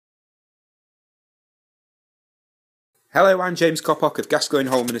Hello, I'm James Coppock of Gascoigne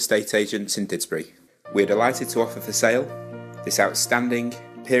Holman Estate Agents in Didsbury. We're delighted to offer for sale this outstanding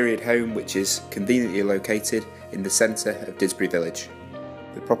period home which is conveniently located in the centre of Didsbury Village.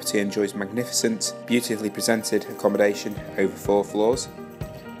 The property enjoys magnificent, beautifully presented accommodation over 4 floors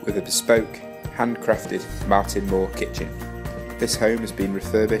with a bespoke, handcrafted Martin Moore kitchen. This home has been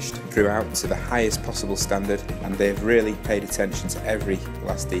refurbished throughout to the highest possible standard and they have really paid attention to every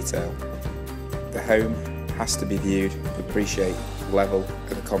last detail. The home has to be viewed to appreciate the level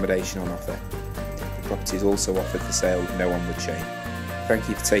of accommodation on offer. The property is also offered for sale with no onward chain. Thank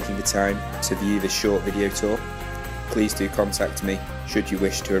you for taking the time to view this short video tour. Please do contact me should you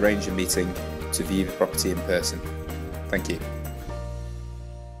wish to arrange a meeting to view the property in person. Thank you.